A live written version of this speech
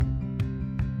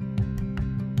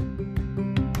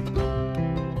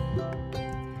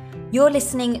You're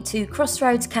listening to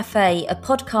Crossroads Cafe, a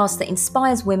podcast that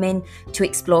inspires women to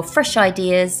explore fresh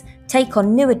ideas, take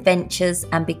on new adventures,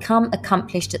 and become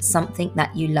accomplished at something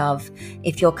that you love.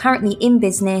 If you're currently in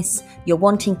business, you're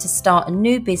wanting to start a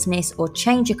new business or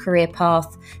change your career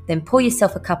path, then pour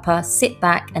yourself a cuppa, sit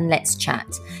back, and let's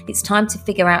chat. It's time to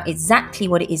figure out exactly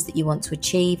what it is that you want to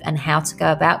achieve and how to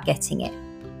go about getting it.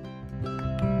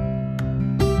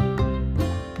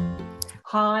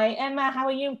 Hi, Emma. How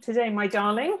are you today, my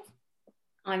darling?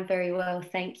 I'm very well,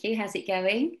 thank you. How's it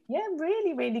going? Yeah,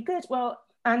 really, really good. Well,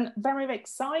 and very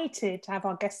excited to have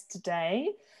our guest today,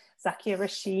 Zakia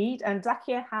Rashid. And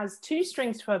Zakia has two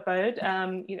strings to her bow,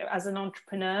 as an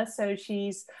entrepreneur. So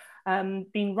she's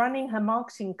been running her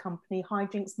marketing company, High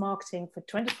Drinks Marketing, for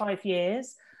 25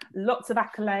 years. Lots of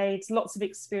accolades, lots of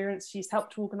experience. She's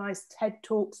helped to organise TED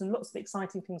Talks and lots of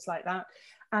exciting things like that.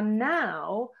 And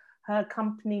now her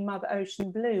company, Mother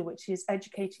Ocean Blue, which is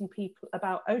educating people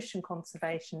about ocean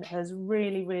conservation, has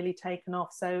really, really taken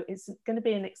off. So it's going to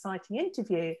be an exciting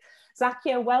interview.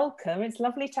 Zakia, welcome. It's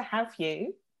lovely to have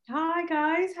you. Hi,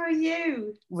 guys. How are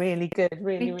you? Really good.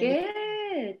 Really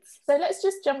good. So let's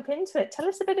just jump into it. Tell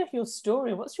us a bit of your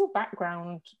story. What's your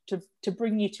background to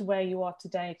bring you to where you are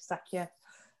today, Zakia?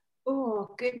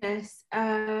 Oh, goodness.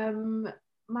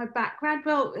 My background,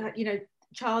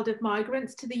 child of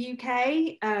migrants to the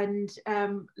UK and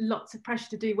lots of pressure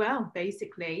to do well,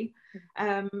 basically.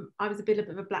 I was a bit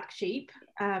of a black sheep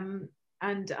and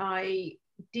I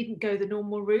didn't go the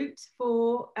normal route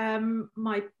for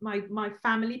my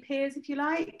family peers, if you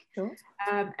like. Sure.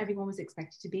 Everyone was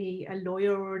expected to be a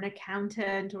lawyer or an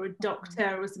accountant or a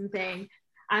doctor or something.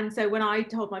 And so when I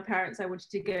told my parents I wanted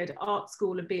to go to art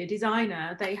school and be a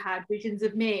designer, they had visions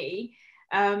of me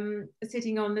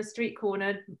sitting on the street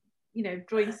corner,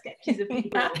 drawing sketches of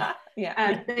people.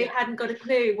 They hadn't got a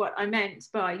clue what I meant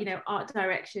by, art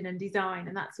direction and design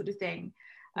and that sort of thing.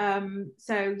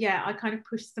 I kind of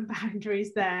pushed some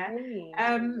boundaries there.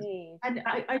 And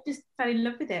I just fell in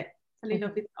love with it. Fell in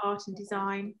love with art and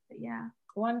design. But yeah.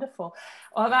 Wonderful.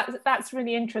 Well, that's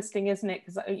really interesting, isn't it?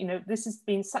 Because this has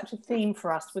been such a theme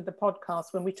for us with the podcast.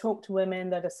 When we talk to women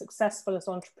that are successful as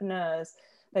entrepreneurs,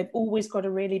 they've always got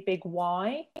a really big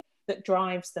why that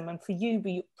drives them. And for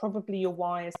you, probably your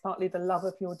why is partly the love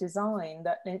of your design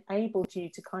that enabled you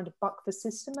to kind of buck the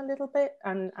system a little bit.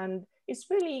 And it's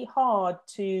really hard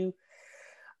to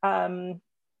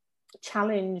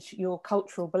challenge your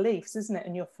cultural beliefs, isn't it?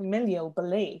 And your familial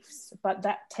beliefs. But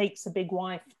that takes a big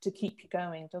why to keep you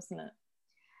going, doesn't it?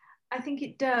 I think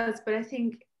it does. But I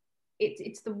think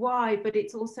it's the why, but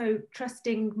it's also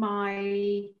trusting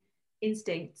my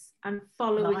instincts and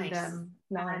following them.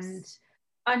 And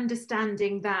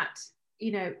understanding that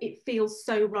it feels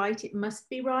so right, it must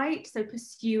be right, so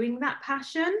pursuing that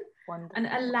passion. Wonderful. And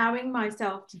allowing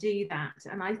myself to do that.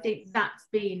 And I think that's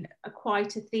been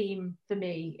quite a theme for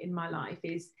me in my life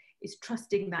is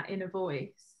trusting that inner voice.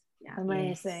 Yeah.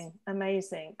 Amazing.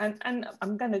 And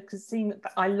I'm going to see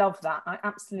that I love that. I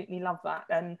absolutely love that.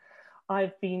 And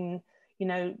I've been,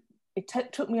 it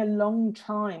took me a long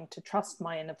time to trust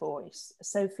my inner voice.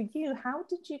 So for you, how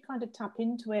did you kind of tap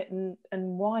into it and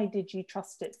why did you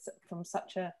trust it from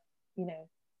such a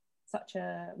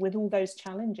with all those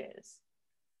challenges?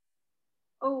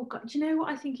 Oh God, do you know what?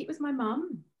 I think it was my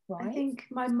mum. Right. I think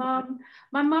my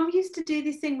mum used to do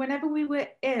this thing whenever we were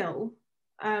ill.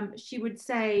 She would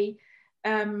say,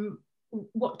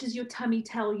 what does your tummy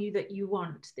tell you that you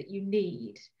want, that you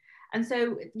need? And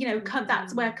so,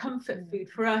 that's where comfort food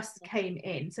for us came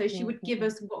in. So she would give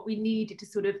us what we needed to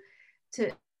sort of,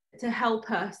 to help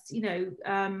us,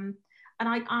 and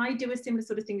I do a similar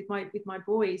sort of thing with my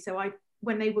boys. So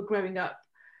when they were growing up,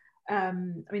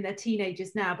 they're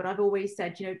teenagers now, but I've always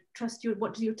said, trust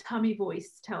what does your tummy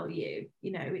voice tell you?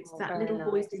 It's that little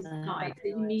voice inside that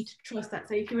you need to trust that.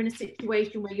 So if you're in a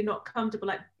situation where you're not comfortable,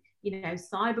 like,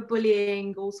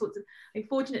 cyberbullying, all sorts of,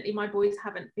 unfortunately my boys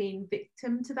haven't been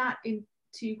victim to that in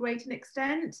too great an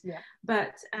extent.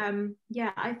 But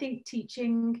I think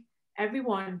teaching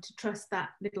everyone to trust that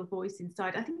little voice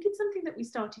inside, I think it's something that we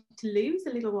started to lose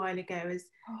a little while ago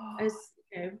as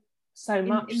so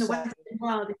much in the Western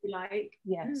world, if you like.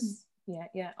 Yes.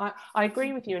 Yeah. I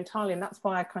agree with you entirely, and that's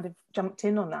why I kind of jumped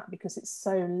in on that, because it's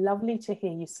so lovely to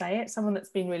hear you say it. Someone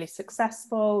that's been really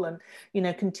successful and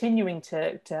continuing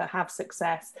to have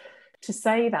success, to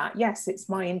say that, yes, it's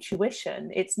my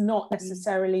intuition. It's not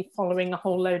necessarily following a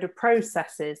whole load of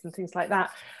processes and things like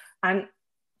that. And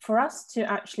for us to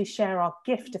actually share our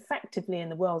gift effectively in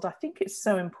the world, I think it's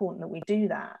so important that we do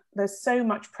that. There's so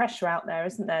much pressure out there,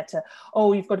 isn't there, to,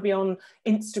 oh, you've got to be on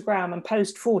Instagram and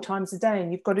post 4 times a day,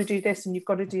 and you've got to do this and you've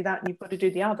got to do that and you've got to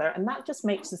do the other. And that just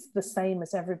makes us the same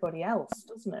as everybody else,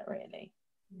 doesn't it, really?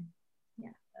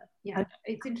 Yeah,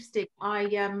 it's interesting.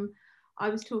 I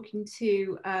was talking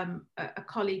to a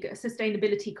colleague, a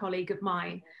sustainability colleague of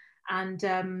mine, and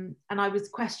I was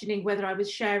questioning whether I was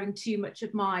sharing too much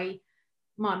of my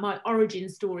origin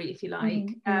story, if you like.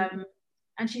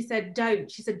 And she said, don't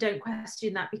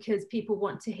question that, because people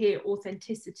want to hear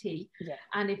authenticity.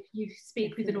 And if you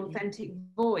speak with an authentic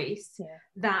voice,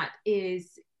 that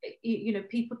is, you know,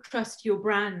 people trust your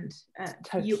brand,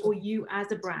 you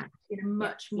as a brand, in a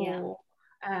much more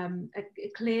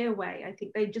a clear way. I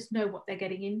think they just know what they're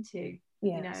getting into,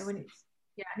 you know, and it's,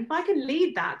 and if I can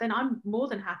lead that, then I'm more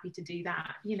than happy to do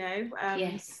that, you know.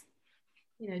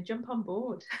 You know, jump on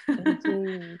board.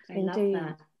 Indeed. Love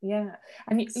that. Yeah.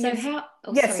 And so how?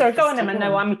 Oh, sorry, go on, Emma.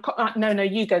 No,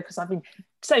 you go, because I've been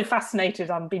so fascinated.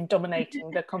 I've been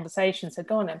dominating the conversation. So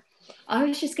go on, Emma. I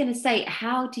was just going to say,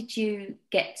 how did you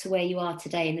get to where you are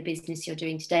today in the business you're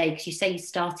doing today? Because you say you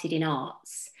started in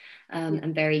arts.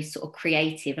 And very sort of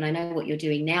creative, and I know what you're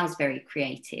doing now is very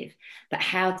creative, but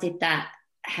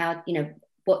you know,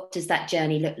 what does that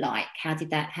journey look like? How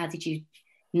did you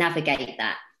navigate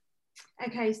that?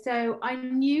 Okay, so I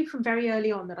knew from very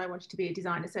early on that I wanted to be a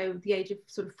designer. So at the age of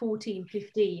sort of 14,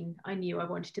 15, I knew I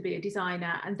wanted to be a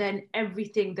designer, and then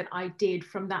everything that I did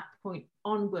from that point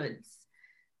onwards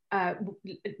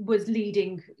was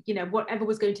leading, you know, whatever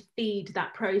was going to feed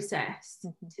that process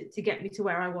to get me to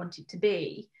where I wanted to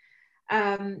be.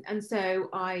 And so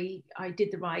I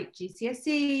did the right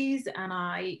GCSEs, and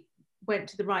I went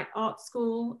to the right art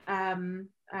school, and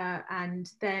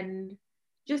then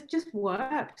just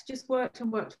worked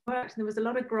and worked. And there was a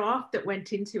lot of graft that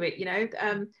went into it, you know.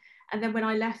 And then when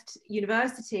I left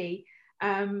university,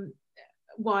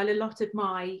 while a lot of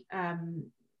my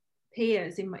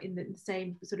peers in the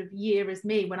same sort of year as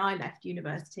me when I left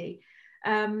university,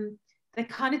 they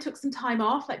kind of took some time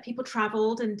off, like people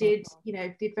traveled and did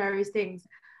various things.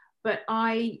 But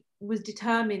I was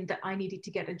determined that I needed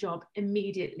to get a job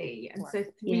immediately. And so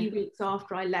 3 weeks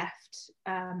after I left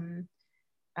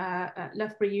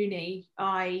Loughborough Uni,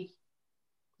 I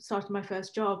started my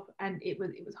first job, and it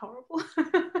was horrible.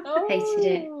 Hated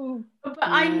it. But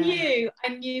I knew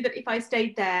that if I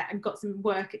stayed there and got some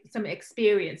work, some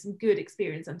experience, some good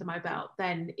experience under my belt,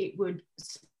 then it would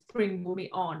springboard me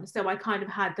on. So I kind of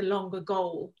had the longer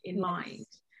goal in mind.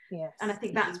 And I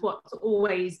think that's what's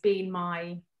always been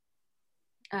my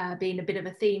been a bit of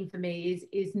a theme for me,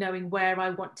 is knowing where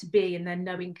I want to be, and then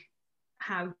knowing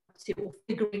how to, or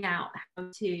figuring out how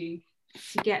to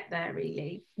get there,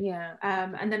 really.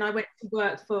 And then I went to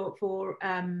work for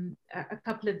a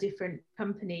couple of different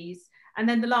companies, and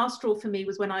then the last straw for me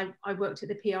was when I worked at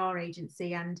the PR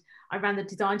agency, and I ran the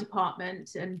design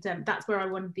department, and that's where I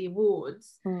won the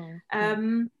awards.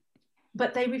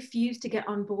 But they refused to get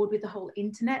on board with the whole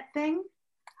internet thing.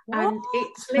 And it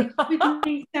glitched with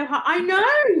me so hard. I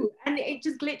know, and it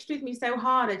just glitched with me so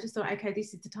hard. I just thought, okay,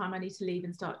 this is the time I need to leave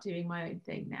and start doing my own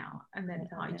thing now. And then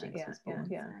Hijinks was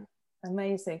born.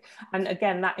 Amazing. And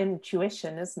again, that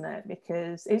intuition, isn't it?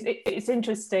 Because it's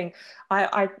interesting.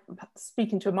 I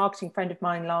speaking to a marketing friend of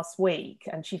mine last week,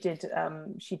 and she did a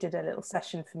little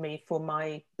session for me for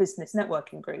my business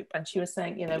networking group, and she was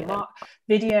saying, you know,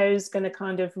 video is going to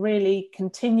kind of really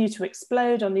continue to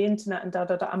explode on the internet and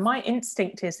and my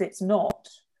instinct is it's not,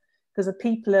 because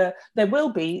people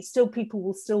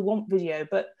will still want video,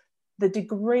 but the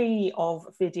degree of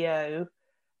video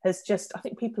has just, I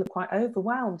think people are quite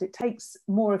overwhelmed. It takes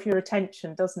more of your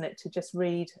attention, doesn't it, to just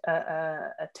read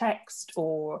a text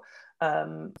or,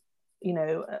 you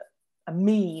know, a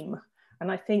meme.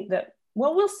 And I think that,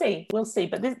 well, we'll see.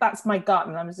 But that's my gut.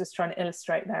 And I was just trying to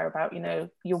illustrate there about, you know,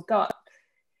 your gut.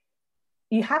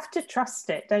 You have to trust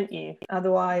it, don't you?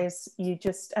 Otherwise, you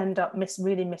just end up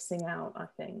really missing out, I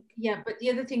think. Yeah, but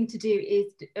the other thing to do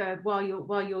is while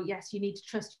you're yes, you need to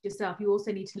trust yourself. You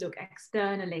also need to look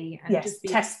externally and just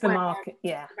test the market.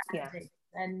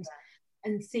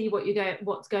 And see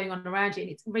what's going on around you.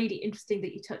 And it's really interesting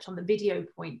that you touch on the video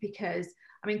point, because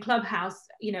I mean, Clubhouse,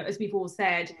 you know, as we've all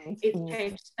said, it's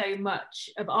changed so much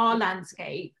of our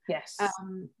landscape.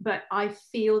 But I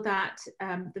feel that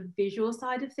the visual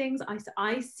side of things,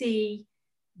 I see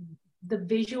the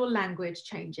visual language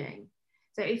changing.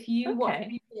 So if you watch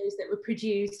videos that were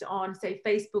produced on, say,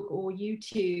 Facebook or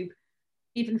YouTube,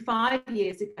 even 5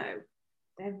 years ago,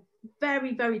 they're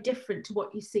very, very different to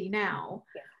what you see now.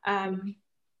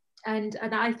 And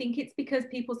I think it's because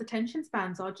people's attention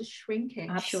spans are just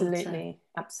shrinking. Absolutely,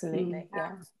 absolutely,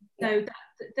 yeah. So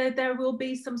there will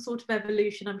be some sort of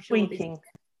evolution, I'm sure. Tweaking,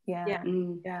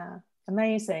 yeah.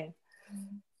 Amazing.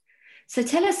 So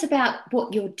tell us about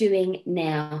what you're doing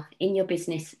now in your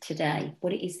business today,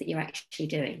 what it is that you're actually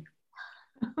doing.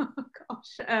 Oh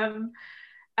gosh.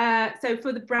 So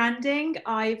for the branding,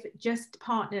 I've just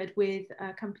partnered with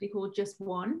a company called Just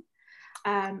One,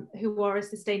 who are a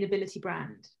sustainability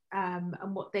brand.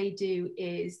 And what they do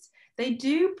is they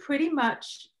do pretty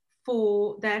much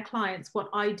for their clients what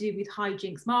I do with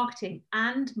Hijinks Marketing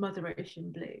and Mother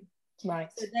Ocean Blue. Right.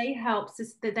 So they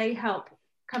help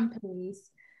companies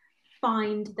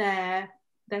find their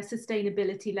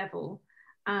sustainability level,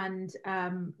 and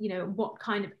what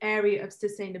kind of area of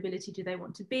sustainability do they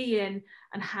want to be in,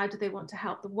 and how do they want to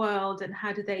help the world, and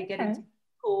how do they get into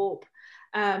corp.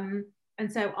 And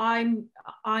so I've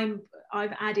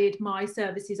added my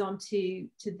services onto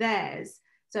theirs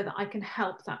so that I can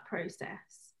help that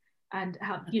process and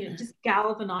help just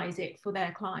galvanize it for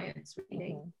their clients,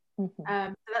 really. So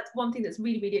that's one thing that's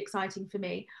really, really exciting for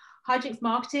me. Hijinks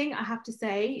Marketing, I have to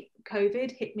say,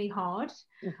 COVID hit me hard,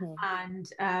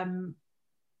 and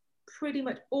pretty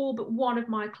much all but one of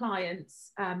my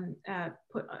clients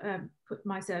put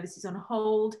my services on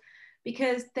hold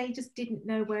because they just didn't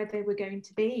know where they were going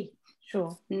to be.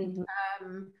 Sure.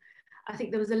 I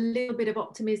think there was a little bit of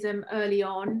optimism early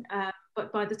on,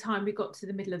 but by the time we got to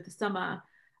the middle of the summer,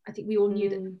 I think we all knew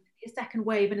that there would be a second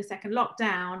wave and a second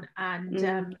lockdown, and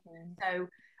so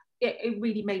it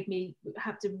really made me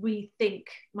have to rethink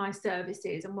my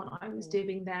services and what I was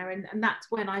doing there, and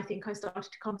that's when I think I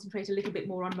started to concentrate a little bit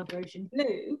more on Mother Ocean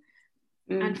Blue.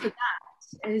 And for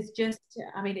that is just,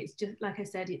 I mean, it's just like I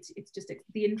said, it's just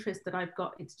the interest that I've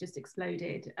got, it's just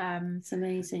exploded. It's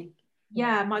amazing.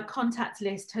 Yeah, my contact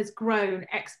list has grown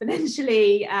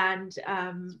exponentially, and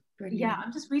I'm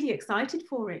just really excited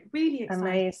for it. Really excited.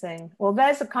 Amazing. Well,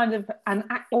 there's a kind of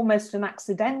almost an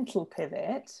accidental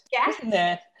pivot, isn't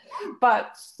there?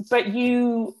 But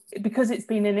you, because it's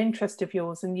been an interest of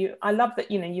yours, and I love that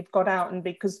you've got out, and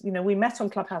because we met on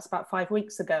Clubhouse about 5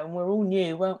 weeks ago, and we're all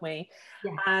new, weren't we?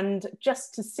 Yeah. And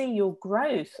just to see your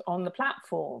growth on the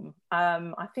platform,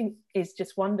 I think is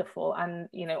just wonderful. And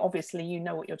obviously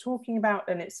what you're talking about,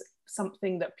 and it's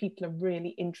something that people are really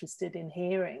interested in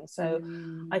hearing. So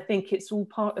I think it's all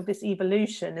part of this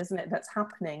evolution, isn't it, that's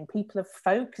happening. People are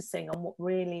focusing on what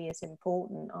really is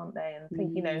important, aren't they? And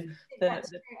think I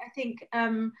think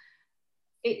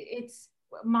it's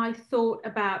my thought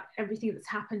about everything that's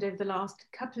happened over the last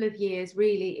couple of years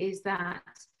really is that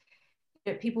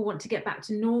people want to get back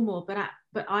to normal, but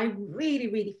I really,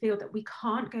 really feel that we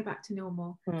can't go back to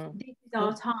normal. This is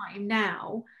our time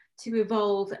now to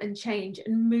evolve and change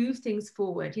and move things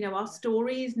forward. Our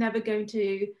story is never going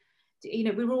to,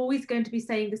 we're always going to be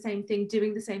saying the same thing,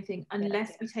 doing the same thing,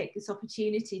 unless we take this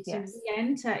opportunity to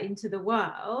re-enter into the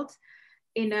world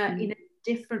in a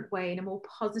different way, in a more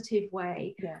positive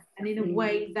way, and in a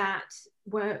way that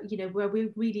where we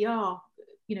really are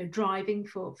driving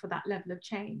for that level of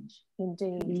change.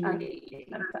 Indeed. And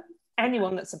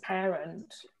anyone that's a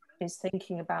parent is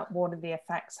thinking about what are the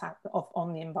effects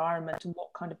on the environment, and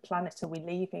what kind of planet are we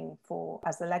leaving for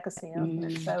as a legacy, aren't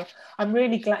it? So I'm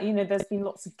really glad there's been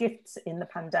lots of gifts in the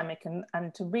pandemic,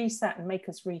 and to reset and make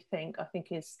us rethink, I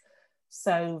think is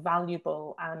so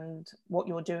valuable, and what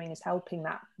you're doing is helping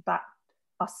that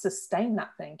us sustain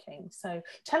that thinking. So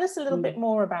tell us a little bit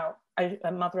more about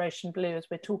Mother Ocean Blue, as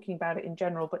we're talking about it in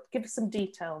general, but give us some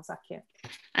details, Zakia.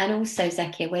 And also,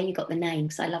 Zakia, where you got the name,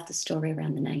 because I love the story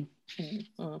around the name.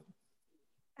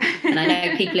 And I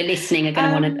know people are listening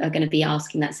are going to be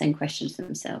asking that same question for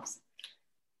themselves.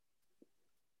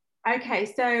 Okay,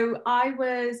 so I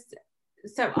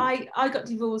got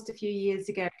divorced a few years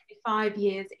ago, 5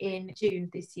 years in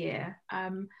June this year,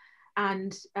 and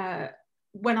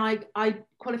when I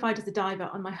qualified as a diver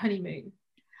on my honeymoon,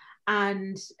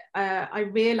 and I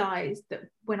realized that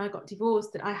when I got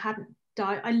divorced that I hadn't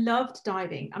dived. I loved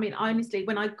diving. I mean, honestly,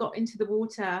 when I got into the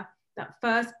water, that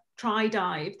first try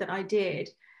dive that I did,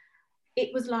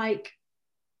 it was like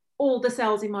all the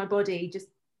cells in my body just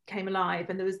came alive,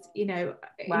 and there was, wow.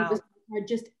 It was, I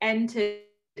just entered.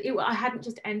 I hadn't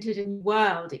just entered a new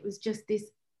world. It was just this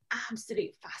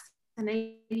absolute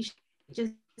fascination. It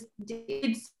just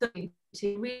did something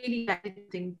to really get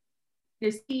something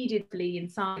seededly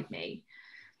inside me.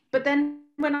 But then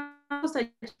when I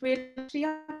realized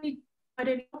I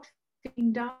don't know,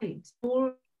 died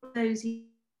all those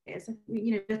years,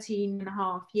 13 and a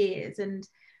half years, and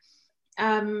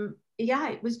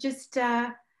it was just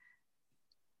sorry,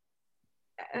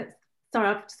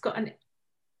 I've just got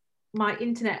my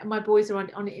internet, my boys are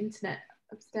on the internet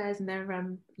upstairs, and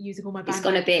they're using all my bandwidth. It's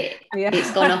gone a bit.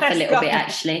 It's gone off a little bit,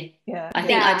 actually. Yeah. I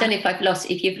think I don't know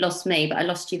if you've lost me, but I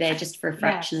lost you there just for a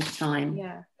fraction of time.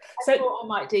 Yeah. So what I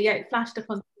might do, it flashed up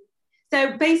on.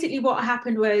 So basically, what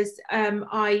happened was,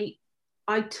 I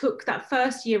took that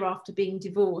first year after being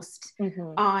divorced.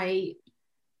 I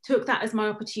took that as my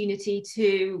opportunity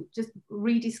to just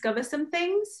rediscover some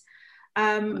things.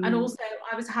 And also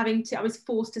I was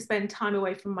forced to spend time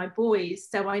away from my boys.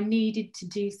 So I needed to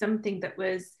do something that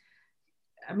was,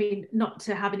 I mean, not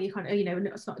to have any kind of,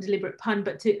 it's not a deliberate pun,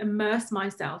 but to immerse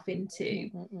myself into.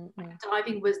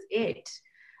 Diving was it.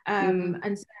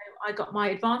 And so I got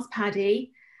my advanced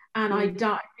PADI, and I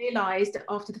realized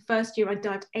after the first year I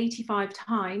dived 85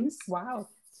 times. Wow.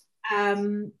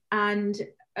 And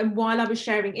while I was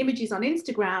sharing images on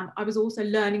Instagram, I was also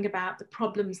learning about the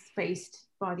problems faced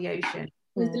by the ocean,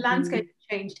 because the landscape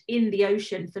changed in the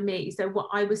ocean for me. So what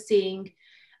I was seeing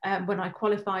when I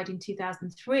qualified in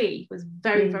 2003 was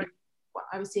very, very what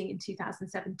I was seeing in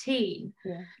 2017.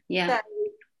 Yeah.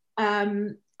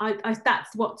 So,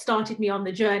 that's what started me on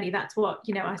the journey. That's what,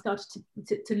 I started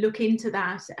to look into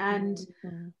that. And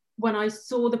when I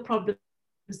saw the problems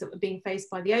that were being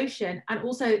faced by the ocean, and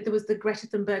also there was the Greta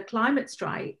Thunberg climate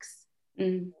strikes.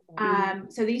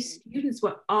 So these students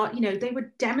were, they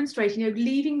were demonstrating,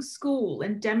 leaving school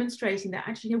and demonstrating that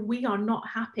actually, we are not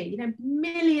happy.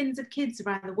 Millions of kids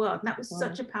around the world, and that was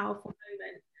such a powerful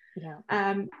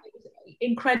moment. It was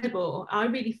incredible. I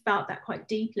really felt that quite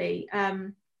deeply.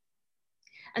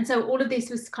 And so all of this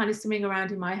was kind of swimming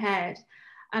around in my head,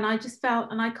 and I just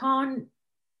felt, and I can't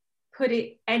put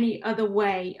it any other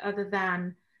way other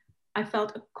than I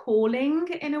felt a calling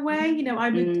in a way. I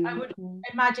would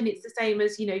imagine it's the same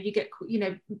as, you get,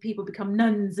 people become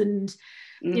nuns and,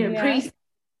 priests.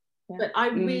 But I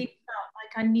really felt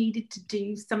like I needed to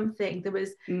do something.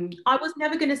 I was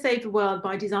never going to save the world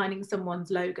by designing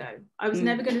someone's logo. I was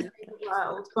never going to save the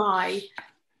world by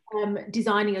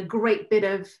designing a great bit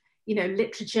of,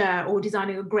 literature, or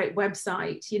designing a great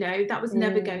website. That was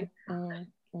never going to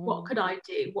happen. What could I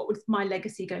do? What was my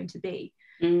legacy going to be?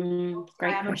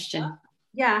 Great question.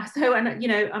 So, and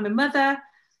I'm a mother.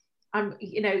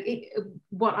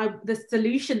 The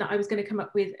solution that I was going to come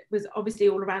up with was obviously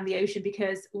all around the ocean,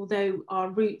 because although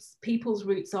people's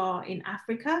roots are in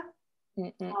Africa,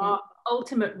 our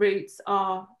ultimate roots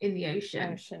are in the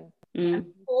ocean. And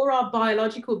for our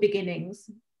biological beginnings,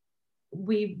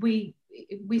 we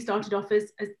started off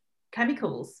as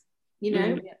chemicals.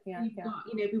 We're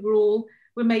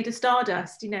made of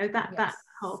stardust. That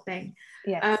whole thing.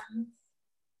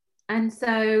 And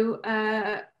so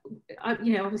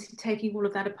obviously taking all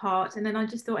of that apart, and then I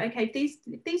just thought, okay,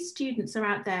 if these students are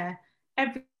out there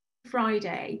every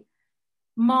Friday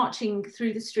marching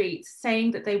through the streets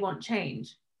saying that they want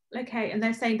change, okay, and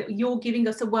they're saying that you're giving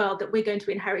us a world that we're going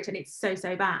to inherit and it's so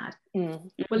bad.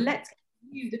 Well, let's give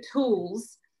you the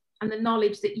tools and the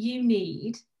knowledge that you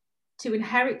need to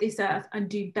inherit this earth and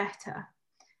do better.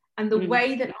 And the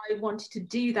way that I wanted to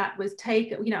do that was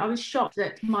I was shocked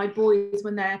that my boys,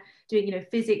 when they're doing,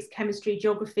 physics, chemistry,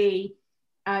 geography,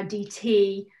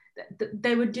 DT,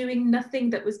 they were doing nothing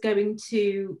that was going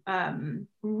to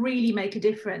really make a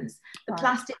difference. The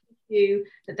plastic issue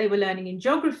that they were learning in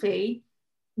geography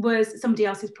was somebody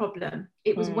else's problem.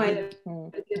 It was way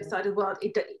on the other side of the world.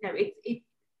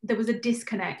 There was a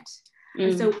disconnect.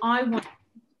 And so I want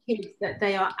kids that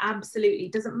they are absolutely,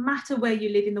 doesn't matter where you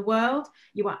live in the world,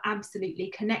 you are absolutely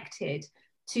connected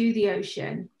to the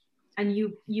ocean, and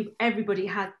everybody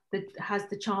has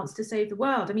the chance to save the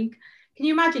world. I mean, can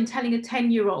you imagine telling a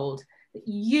 10-year-old that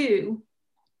you,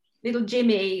 little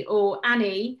Jimmy or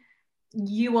Annie,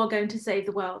 you are going to save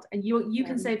the world, and you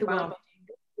can save the world by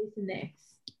doing this and this?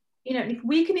 And if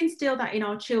we can instill that in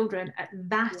our children at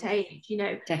that age,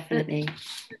 definitely.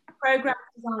 The program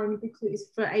design is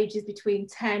for ages between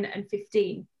 10 and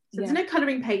 15. So there's no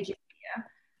colouring pages here.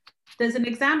 There's an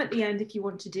exam at the end if you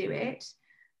want to do it.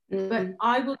 But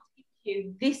I will teach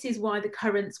you, this is why the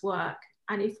currents work.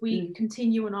 And if we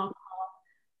continue on our path,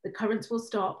 the currents will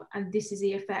stop. And this is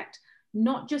the effect,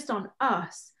 not just on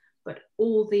us, but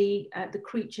all the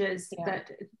creatures that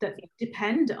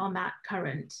depend on that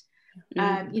current.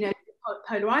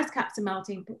 Polar ice caps are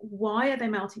melting, but why are they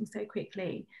melting so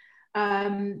quickly?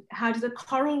 How does a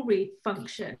coral reef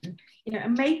function?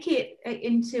 And make it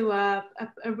into a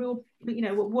real,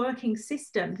 working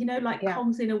system, like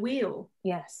cogs in a wheel.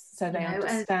 Yes, so they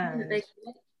understand.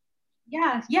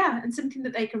 And something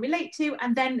that they can relate to,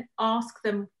 and then ask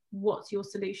them, what's your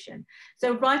solution?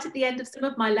 So right at the end of some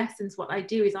of my lessons, what I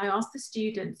do is I ask the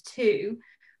students to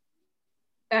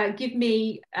give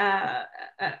me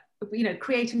you know,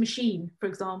 create a machine, for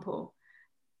example.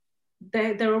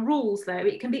 There are rules though.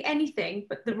 It can be anything,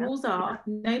 but the rules are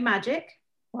no magic.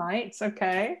 Right,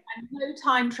 okay. And no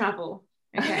time travel.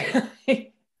 Okay.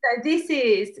 So this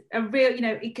is a real, you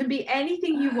know, it can be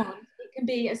anything you want. It can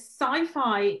be as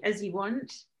sci-fi as you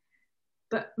want,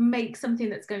 but make something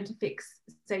that's going to fix,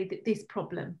 say, this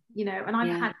problem, you know. And I've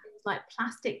had things like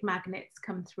plastic magnets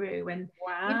come through, and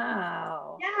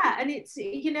wow. You know, yeah, and it's,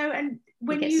 you know, and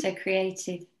when you get so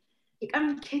creative.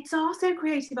 Kids are so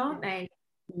creative, aren't they?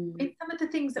 It's some of the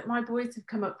things that my boys have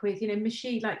come up with, you know,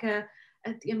 machine, like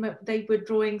they were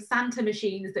drawing Santa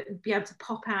machines that would be able to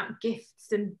pop out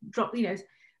gifts and drop, you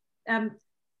know,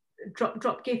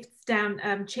 drop gifts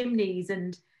down chimneys,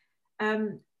 and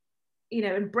you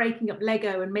know, and breaking up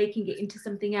Lego and making it into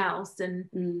something else. And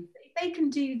if they can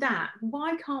do that,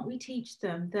 why can't we teach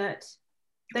them that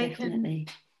they can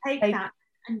take that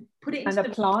and put it into and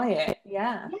apply it?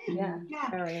 Yeah.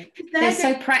 They're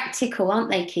so practical, aren't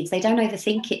they, kids? They don't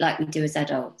overthink it like we do as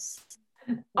adults.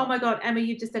 Oh my God, Emma,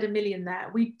 you just said a million there.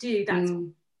 We do.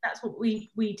 That's what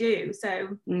we do.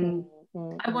 So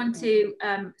I want to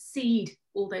seed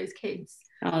all those kids.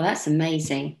 Oh, that's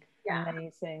amazing. Yeah,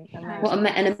 amazing. What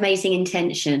an amazing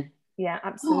intention. Yeah,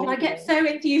 absolutely. Oh, I get so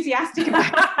enthusiastic about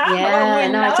it. Yeah,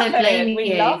 no, I don't blame you.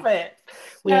 We love it.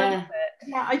 Yeah.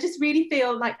 Yeah, I just really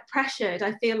feel like pressured.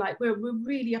 I feel like we're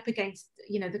really up against,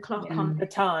 you know, the clock on the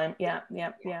time. Yeah.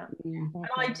 And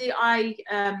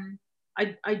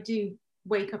I do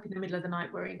wake up in the middle of the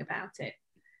night worrying about it.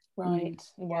 Right.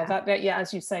 Well, that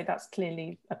as you say, that's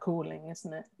clearly a calling,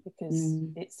 isn't it? Because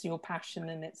it's your passion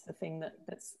and it's the thing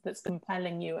that's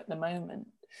compelling you at the moment.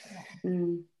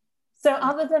 So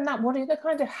other than that, what are the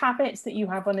kind of habits that you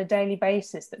have on a daily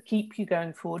basis that keep you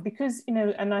going forward? Because, you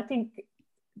know, and I think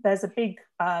there's a big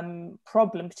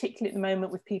problem, particularly at the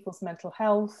moment, with people's mental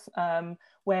health,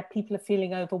 where people are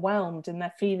feeling overwhelmed and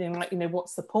they're feeling like, you know,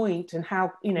 what's the point, and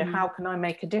how, you know, how can I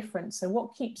make a difference? So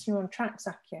what keeps you on track,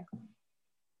 Zakia?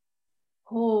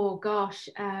 Oh gosh,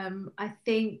 I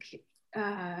think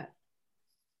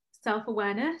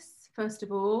self-awareness, first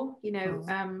of all. You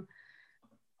know,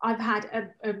 I've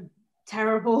had a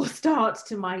terrible start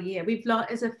to my year. We've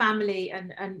lost, as a family,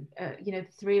 and you know,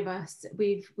 the three of us,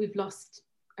 we've lost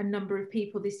a number of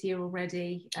people this year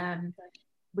already.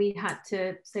 We had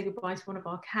to say goodbye to one of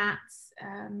our cats,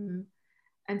 and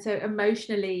so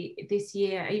emotionally this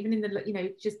year, even in the, you know,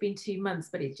 just been 2 months,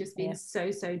 but it's just been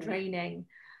so draining.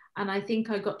 And I think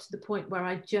I got to the point where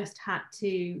I just had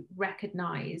to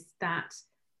recognize that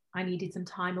I needed some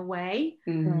time away.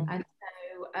 And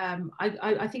so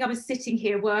I think I was sitting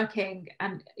here working,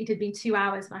 and it had been 2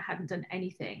 hours and I hadn't done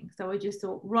anything. So I just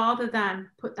thought, rather than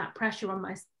put that pressure on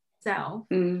myself,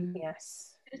 I'm going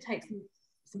to take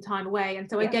some time away. And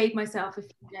so I gave myself a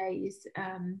few days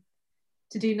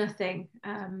to do nothing.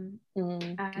 And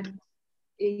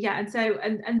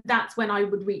that's when I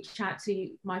would reach out to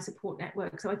my support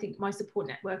network. So I think my support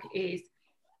network is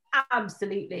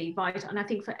absolutely vital, and I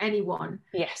think for anyone,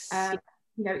 you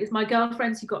know, it's my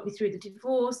girlfriends who got me through the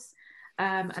divorce,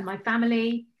 and my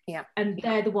family, and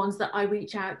they're the ones that I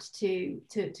reach out to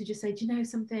just say, do you know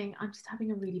something, I'm just having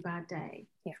a really bad day,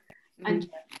 and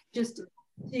just to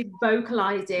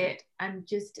vocalize it and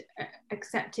just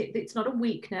accept it. It's not a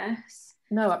weakness.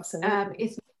 No, absolutely.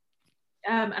 It's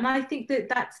and I think that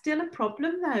that's still a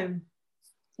problem, though.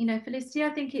 You know, Felicity, I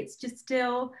think it's just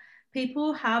still,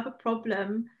 people have a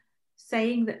problem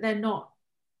saying that they're not,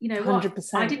 you know, 100%.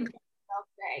 What, I didn't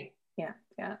say.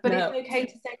 But no. it's okay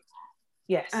to say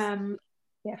that.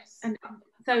 Yes. And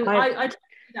so I try to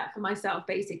do that for myself,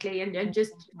 basically, and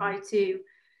just try to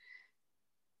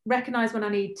recognize when I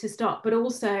need to stop, but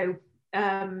also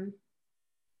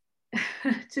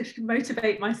to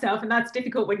motivate myself. And that's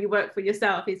difficult when you work for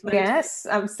yourself. Yes,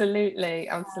 absolutely.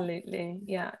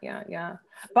 Yeah.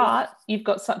 But you've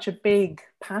got such a big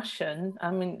passion.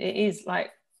 I mean, it is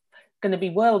like going to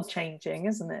be world changing,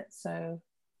 isn't it? So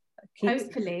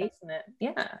hopefully, isn't it?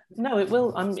 Yeah. No, it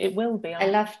will. It will be.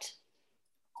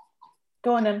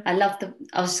 Go on then. I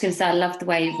was just going to say, I love the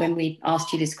way when we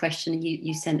asked you this question, and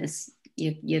you sent us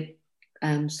your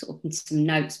sort of some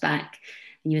notes back,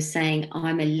 and you were saying,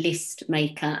 I'm a list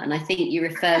maker. And I think you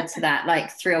referred to that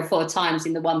like 3 or 4 times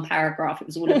in the one paragraph. It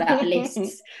was all about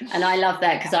lists. And I love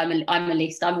that, because I'm a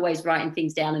list. I'm always writing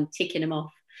things down and ticking them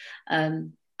off.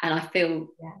 And I feel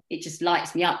it just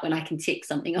lights me up when I can tick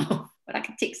something off. When I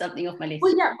can tick something off my list.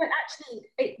 Well, yeah, but actually,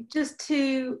 it just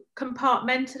to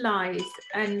compartmentalize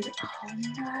and, oh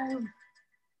no.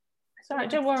 Sorry,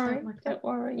 don't worry.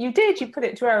 You put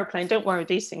it to aeroplane. Don't worry,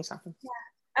 these things happen.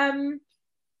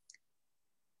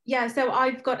 Yeah, so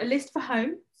I've got a list for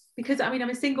home. because I mean, I'm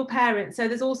a single parent, so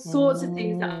there's all sorts of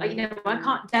things that I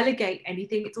can't delegate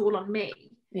anything. It's all on me.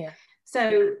 Yeah.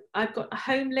 So I've got a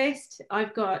home list,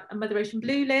 I've got a Mother Ocean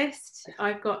Blue list,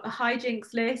 I've got a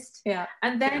hijinks list,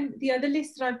 and then the other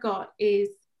list that I've got is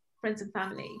friends and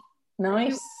family.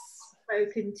 Nice. Who I've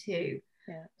spoken to,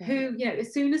 who,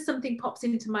 as soon as something pops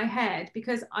into my head,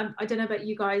 because I don't know about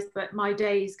you guys, but my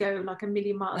days go like a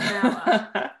million miles an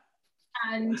hour.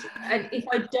 And if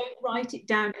I don't write it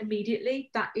down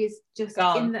immediately, that is just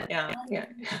gone. In the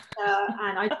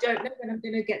and I don't know when I'm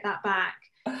going to get that back.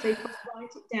 So if I write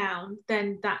it down,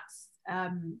 then that's a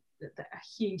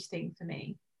huge thing for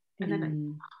me. And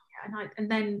then and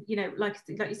then like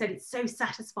you said, it's so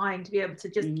satisfying to be able to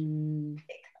just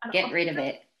get rid of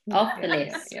it off the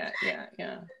list. Yeah.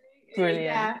 Brilliant.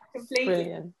 Yeah, completely.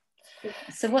 Brilliant.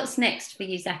 So what's next for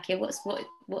you, Zakia? What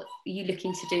are you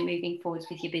looking to do moving forwards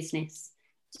with your business?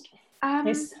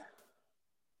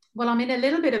 Well, I'm in a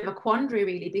little bit of a quandary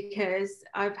really, because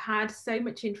I've had so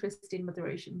much interest in Mother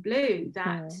Ocean Blue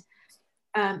that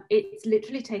it's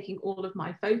literally taking all of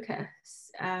my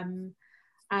focus. And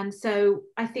so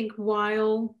I think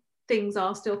while things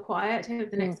are still quiet over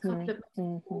the next couple of months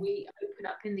before we open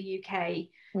up in the UK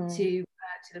to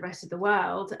the rest of the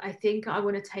world, I think I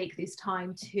want to take this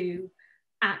time to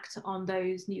act on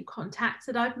those new contacts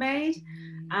that I've made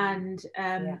and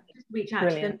reach out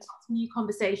to them, new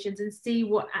conversations, and see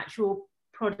what actual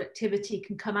productivity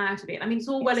can come out of it. I mean, it's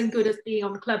all well and good as being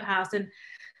on the Clubhouse and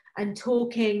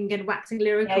talking and waxing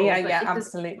lyrical. But if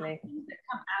absolutely. That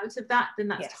come out of that, then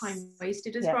that's time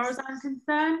wasted as far as I'm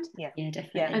concerned. Yeah,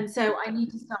 definitely. And so I need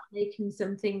to start making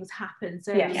some things happen.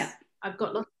 So I've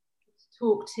got lots to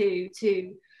talk to.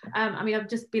 I mean, I've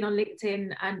just been on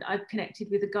LinkedIn and I've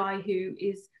connected with a guy who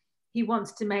he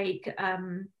wants to make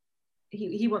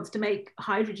he wants to make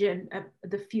hydrogen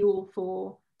the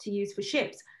fuel to use for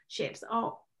ships. Ships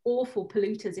are awful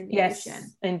polluters in the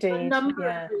ocean. Indeed. For a number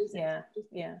of reasons,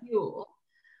 fuel.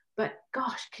 But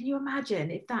gosh, can you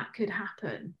imagine if that could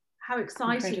happen? How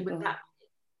exciting would that be?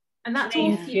 And that's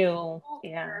all fuel.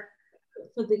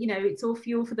 For the, it's all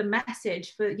fuel for the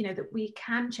message for, that we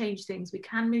can change things, we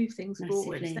can move things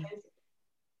forward. So,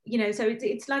 so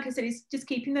it's like I said, it's just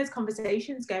keeping those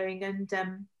conversations going and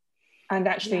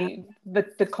actually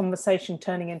the conversation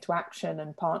turning into action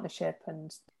and partnership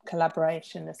and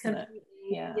collaboration, isn't it?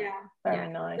 Very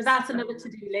nice. So that's another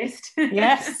to-do list.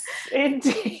 Yes,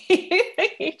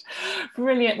 indeed.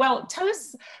 Brilliant. Well, tell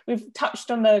us, we've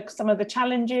touched on some of the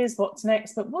challenges, what's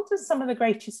next, but what are some of the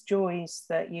greatest joys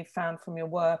that you've found from your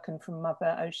work and from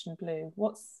Mother Ocean Blue?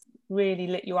 What's really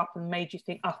lit you up and made you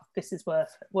think, this is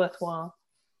worthwhile?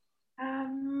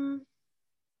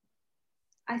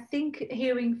 I think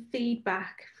hearing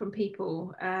feedback from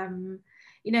people, when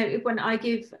I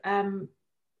give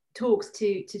talks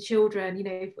to children,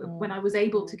 when I was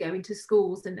able to go into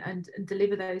schools and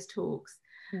deliver those talks,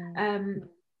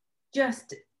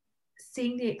 just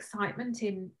seeing the excitement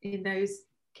in those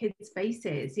kids'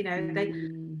 faces, they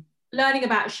learning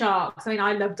about sharks. I mean,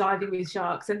 I love diving with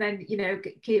sharks, and then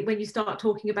when you start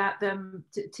talking about them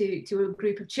to a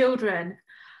group of children,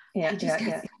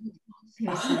 amazing.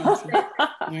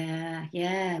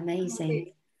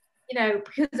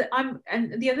 Because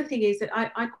and the other thing is that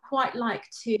I quite like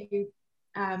to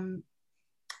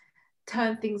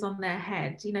turn things on their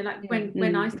head, like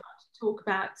when I start to talk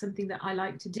about something that I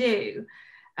like to do,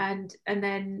 and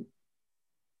then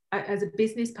as a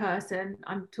business person,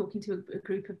 I'm talking to a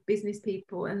group of business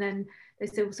people, and then they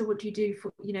say, well, so what do you do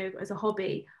for, as a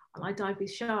hobby? And I dive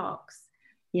with sharks.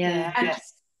 And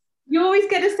you always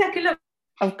get a second look.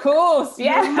 Of course,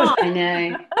 yeah. I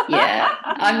know. Yeah.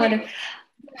 I'm one of...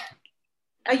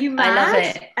 Are you mad? I love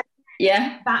it.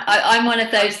 Yeah. I'm one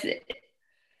of those...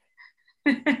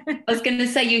 I was going to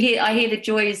say, I hear the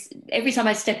joys every time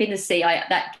I step in the sea.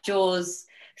 That Jaws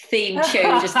theme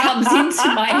tune just comes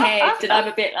into my head, and I'm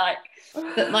a bit like.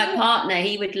 But my partner,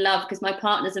 he would love, because my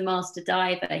partner's a master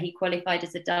diver. He qualified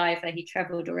as a diver. He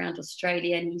travelled around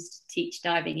Australia and used to teach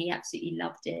diving. He absolutely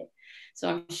loved it. So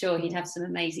I'm sure he'd have some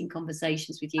amazing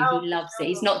conversations with you. He loves it.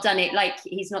 He's not done it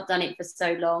for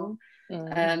so long,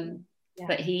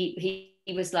 but he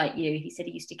was like you. He said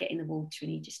he used to get in the water and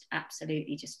he just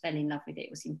absolutely just fell in love with it. It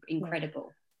was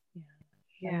incredible.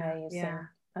 Amazing.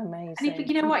 And if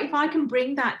you know what, if I can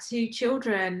bring that to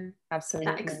children,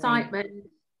 absolutely, that excitement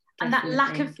and that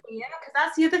lack of fear, because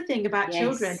that's the other thing about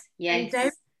children.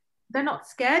 They're not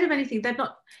scared of anything.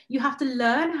 You have to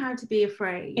learn how to be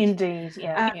afraid. Indeed, So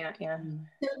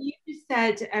you just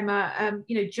said, Emma,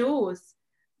 Jaws.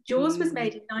 Jaws was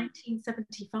made in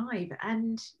 1975,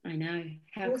 and I know,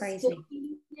 how crazy.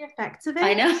 The effects of it.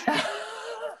 I know.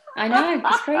 I know,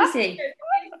 it's crazy.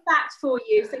 Fact for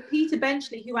you. So Peter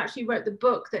Benchley, who actually wrote the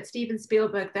book that Steven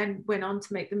Spielberg then went on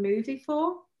to make the movie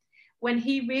for, when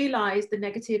he realized the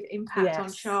negative impact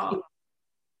on sharks,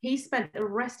 he spent the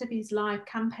rest of his life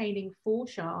campaigning for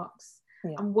sharks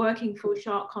and working for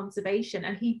shark conservation,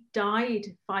 and he died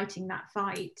fighting that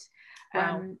fight.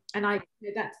 Wow. And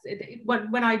that's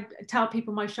when I tell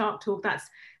people my shark talk, that's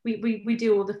we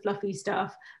do all the fluffy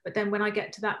stuff, but then when I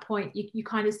get to that point, you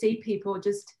kind of see people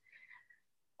just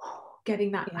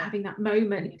getting that, having that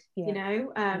moment, you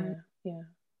know.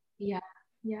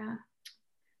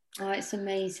 Oh, it's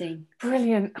amazing.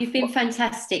 Brilliant. You've been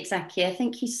fantastic, Zakia.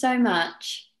 Thank you so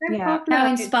much. No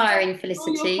How inspiring,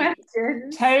 Felicity.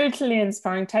 Totally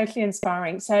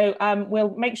inspiring. So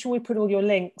we'll make sure we put all your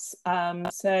links.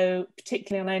 So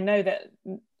particularly, and I know that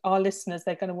our listeners,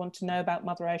 they're going to want to know about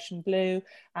Mother Ocean Blue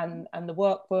and the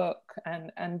workbook,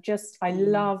 and just I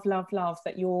love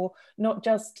that you're not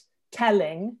just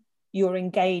telling, you're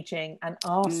engaging and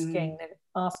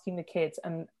asking the kids.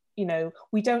 And you know,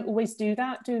 we don't always do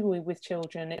that, do we, with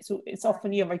children? It's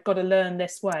often, you know, I've got to learn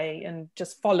this way and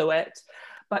just follow it.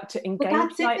 But to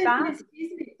engage like that,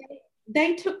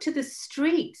 they took to the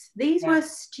streets. These were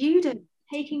students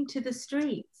taking to the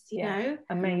streets, you know.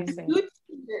 Amazing. Good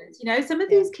students, you know. Some of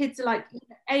these kids are like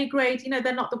A grade, you know,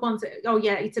 they're not the ones that,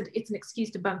 it's an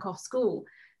excuse to bunk off school.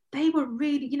 They were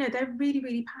really, you know, they're really,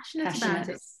 really passionate about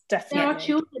it. Definitely. There are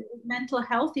children with mental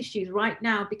health issues right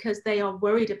now because they are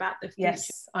worried about the future.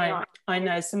 Yes, I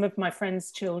know some of my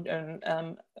friends' children,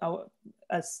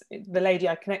 as the lady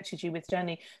I connected you with,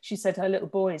 Jenny, she said her little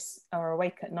boys are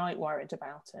awake at night worried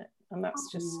about it. And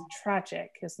that's just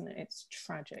tragic, isn't it? It's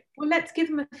tragic. Well, let's give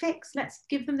them a fix. Let's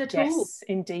give them the tools. Yes,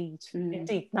 indeed.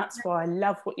 Indeed. That's why I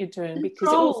love what you're doing. Control because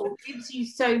it also gives you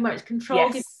so much control,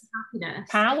 gives you happiness.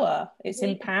 Power. It's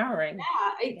empowering.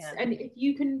 And if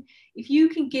you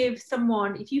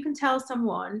can tell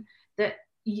someone that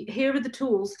here are the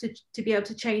tools to be able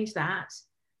to change that,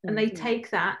 and they take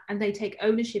that and they take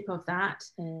ownership of that,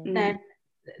 then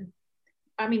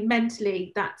I mean,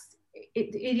 mentally,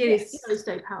 it is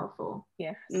so powerful.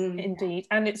 Yes, indeed.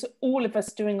 And it's all of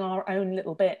us doing our own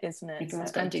little bit, isn't it?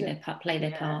 Everyone's got to do their part, play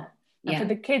their part. And for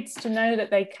the kids to know that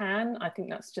they can, I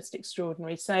think that's just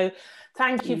extraordinary. So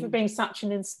thank you for being such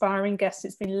an inspiring guest.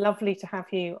 It's been lovely to have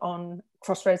you on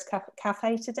Crossroads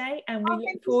Cafe today, and we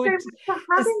look forward to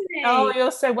having me. Oh,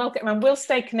 you're so welcome, and we'll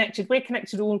stay connected. We're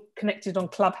all connected on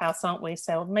Clubhouse, aren't we?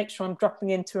 So I'll make sure I'm dropping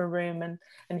into a room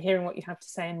and hearing what you have to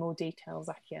say in more detail,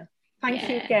 Zakia. Thank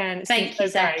you again. Thank you,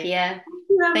 Zakia.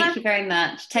 Thank you very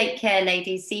much. Take care,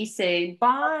 ladies. See you soon.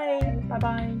 Bye.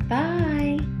 Bye-bye.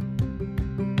 Bye.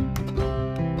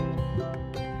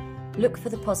 Look for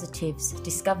the positives,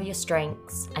 discover your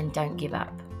strengths, and don't give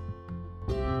up.